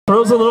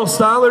Throws a little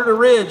styler to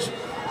Ridge.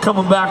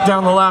 Coming back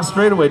down the last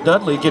straightaway.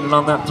 Dudley getting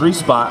on that 3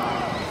 spot.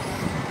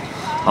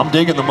 I'm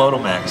digging the Moto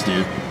Mags,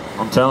 dude.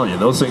 I'm telling you,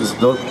 those things,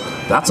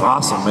 that's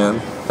awesome, man.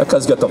 That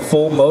guy's got the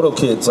full Moto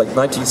kit. It's like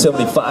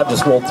 1975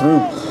 just rolled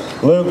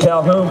through. Loon,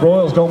 Calhoun,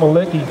 Broyles,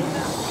 Gomalicki.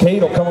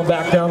 Cadle coming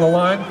back down the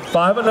line.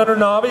 5 and under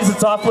Novice.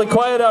 It's awfully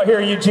quiet out here,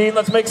 Eugene.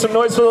 Let's make some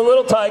noise for the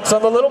little tykes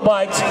on the little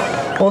bikes.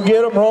 We'll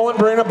get them rolling,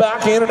 bring them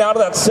back in and out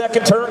of that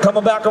second turn,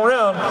 coming back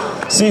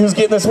around. See who's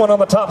getting this one on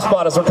the top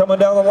spot as we're coming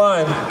down the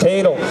line.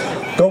 Cadle,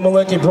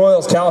 Gomalicki,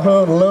 Broyles,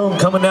 Calhoun, Loon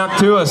coming back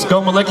to us.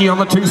 Gomalicki on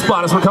the 2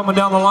 spot as we're coming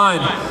down the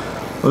line.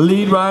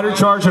 Lead rider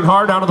charging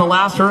hard out of the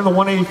last turn, the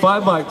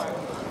 185 bike.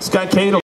 This guy Cadle.